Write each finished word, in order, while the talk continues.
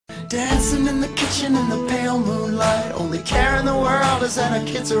dancing in the kitchen in the pale moonlight. Only care in the world is that our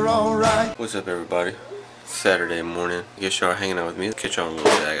kids are alright. What's up, everybody? Saturday morning. I guess y'all are hanging out with me. Catch y'all in a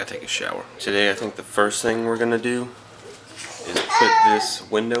little bit. I gotta take a shower. Today, I think the first thing we're gonna do is put this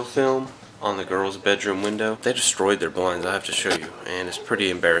window film on the girls' bedroom window. They destroyed their blinds, I have to show you, and it's pretty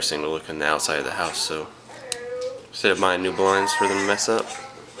embarrassing to look in the outside of the house, so instead of buying new blinds for them to mess up,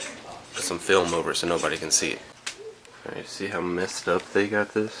 put some film over it so nobody can see it. Alright, see how messed up they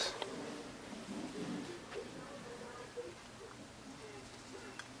got this?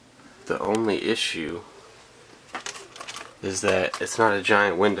 The only issue is that it's not a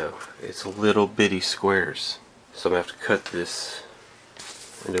giant window, it's little bitty squares. So I'm gonna have to cut this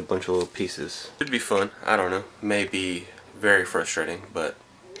into a bunch of little pieces. Should be fun, I don't know. May be very frustrating, but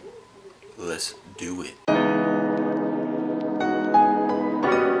let's do it.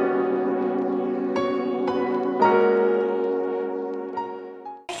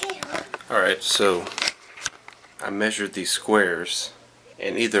 Alright, so I measured these squares,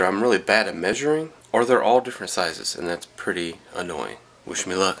 and either I'm really bad at measuring or they're all different sizes, and that's pretty annoying. Wish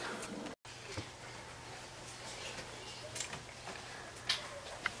me luck.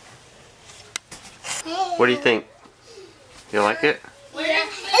 What do you think? You like it? Yeah.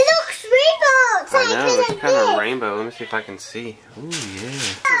 It looks rainbow. I know, it's kind of rainbow. Let me see if I can see. Ooh, yeah.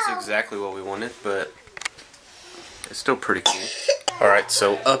 This is exactly what we wanted, but it's still pretty cool. Alright,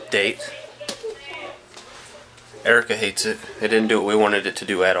 so update. Erica hates it. It didn't do what we wanted it to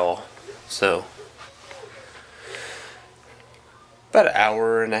do at all. So, about an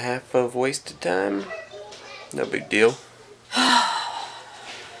hour and a half of wasted time. No big deal.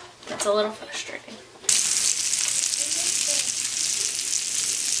 That's a little frustrating.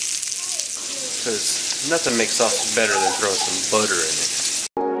 Because nothing makes sausage better than throwing some butter in it.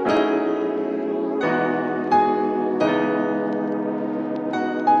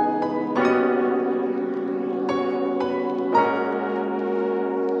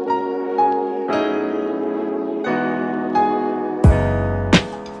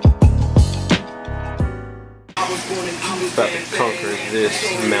 About to conquer this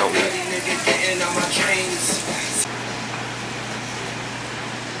mountain.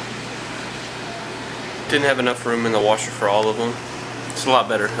 Didn't have enough room in the washer for all of them. It's a lot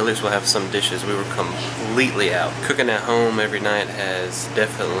better. At least we'll have some dishes. We were completely out. Cooking at home every night has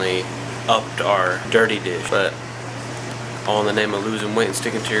definitely upped our dirty dish, but all in the name of losing weight and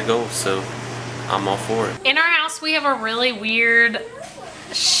sticking to your goals, so I'm all for it. In our house, we have a really weird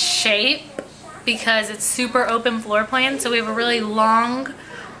shape because it's super open floor plan, so we have a really long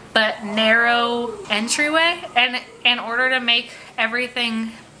but narrow entryway, and in order to make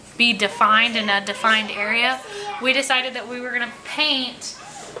everything be defined in a defined area, we decided that we were going to paint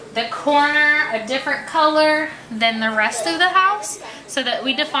the corner a different color than the rest of the house so that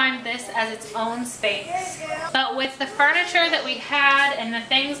we defined this as its own space. But with the furniture that we had and the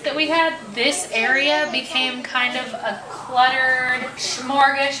things that we had, this area became kind of a cluttered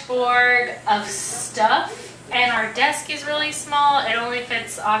smorgasbord of stuff. And our desk is really small. It only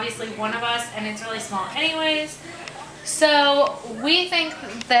fits obviously one of us, and it's really small anyways. So we think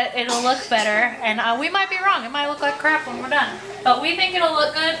that it'll look better, and we might be wrong. It might look like crap when we're done. But we think it'll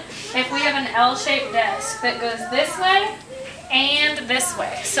look good if we have an L-shaped desk that goes this way and this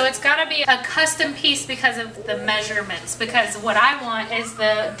way. So it's got to be a custom piece because of the measurements, because what I want is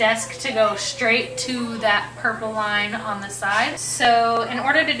the desk to go straight to that purple line on the side. So in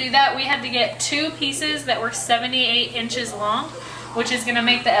order to do that, we had to get two pieces that were 78 inches long, which is going to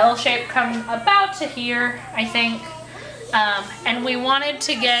make the L shape come about to here, I think. And we wanted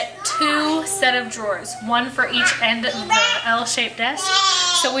to get two set of drawers, one for each end of the L-shaped desk.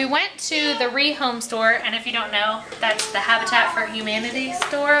 So we went to the Rehome store, and if you don't know, that's the Habitat for Humanity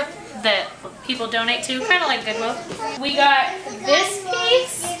store that people donate to, kind of like Goodwill. We got this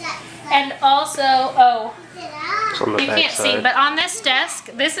piece, and also, you can't see, but on this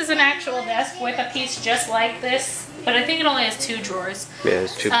desk, this is an actual desk with a piece just like this, but I think it only has two drawers. Yeah,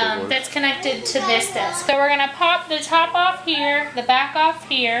 it's two big ones. That's connected to this desk. So we're going to pop the top off here, the back off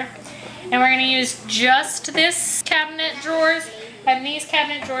here, and we're going to use just this cabinet drawers and these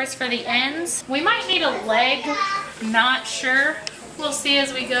cabinet drawers for the ends. We might need a leg, not sure. We'll see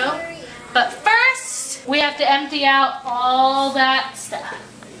as we go. But first, we have to empty out all that stuff.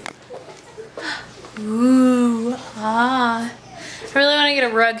 Ooh, I really want to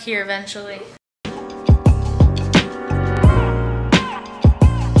get a rug here eventually.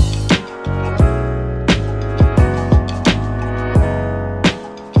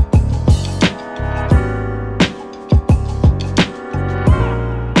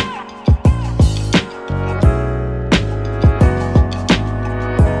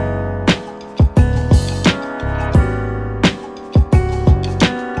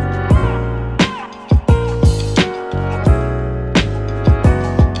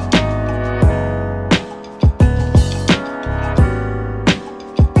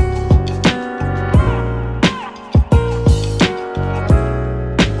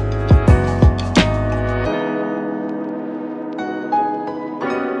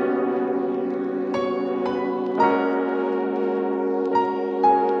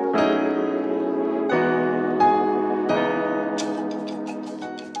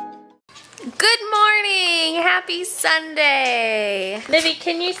 happy Sunday. Livy,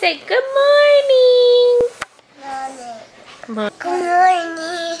 can you say good morning? Good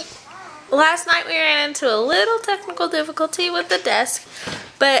morning. Last night we ran into a little technical difficulty with the desk,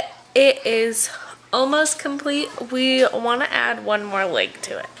 but it is almost complete. We want to add one more leg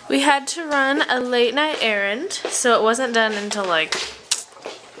to it. We had to run a late night errand, so it wasn't done until like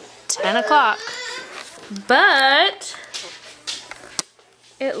 10 o'clock. But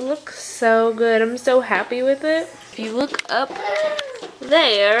it looks so good. I'm so happy with it. If you look up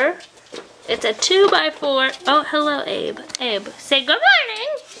there, it's a 2x4. Oh, hello, Abe. Abe, say good morning.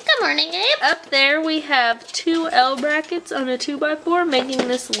 Good morning, Abe. Up there we have 2 L brackets on a 2x4, making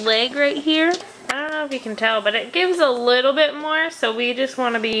this leg right here. I don't know if you can tell, but it gives a little bit more, so we just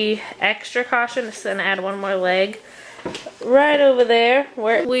want to be extra cautious and add one more leg right over there,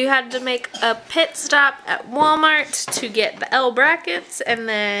 where we had to make a pit stop at Walmart to get the L brackets, and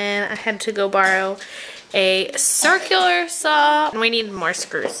then I had to go borrow a circular saw, and we need more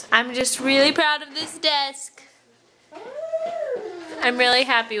screws. I'm just really proud of this desk. I'm really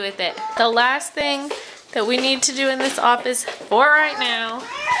happy with it. The last thing that we need to do in this office for right now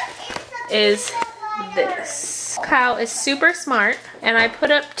is this. Kyle is super smart, and I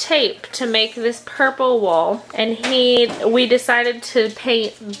put up tape to make this purple wall, and we decided to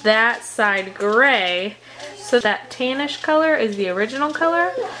paint that side gray, so that tannish color is the original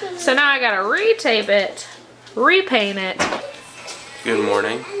color. So now I gotta retape it, repaint it. Good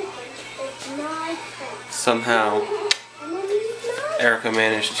morning. Somehow Erica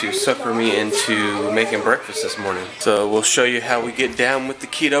managed to sucker me into making breakfast this morning. So we'll show you how we get down with the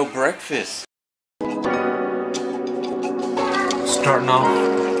keto breakfast. Starting off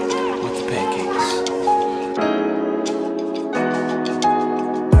with the pancakes.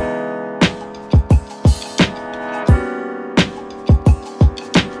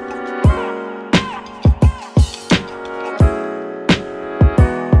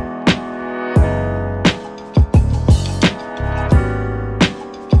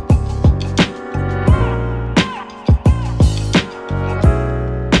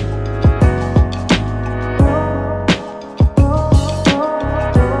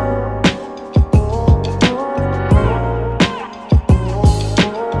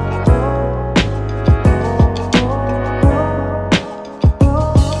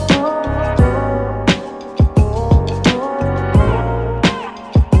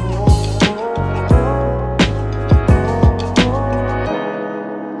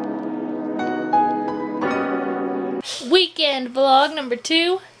 Weekend vlog number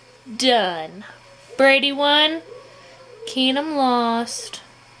 2 done. Brady won. Keenum lost.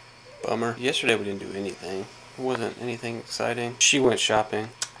 Bummer. Yesterday we didn't do anything. It wasn't anything exciting. She went shopping.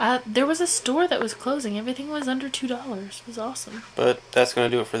 There was a store that was closing. Everything was under $2. It was awesome. But that's going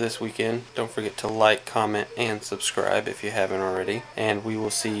to do it for this weekend. Don't forget to like, comment, and subscribe if you haven't already. And we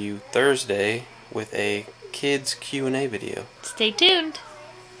will see you Thursday with a kids Q&A video. Stay tuned.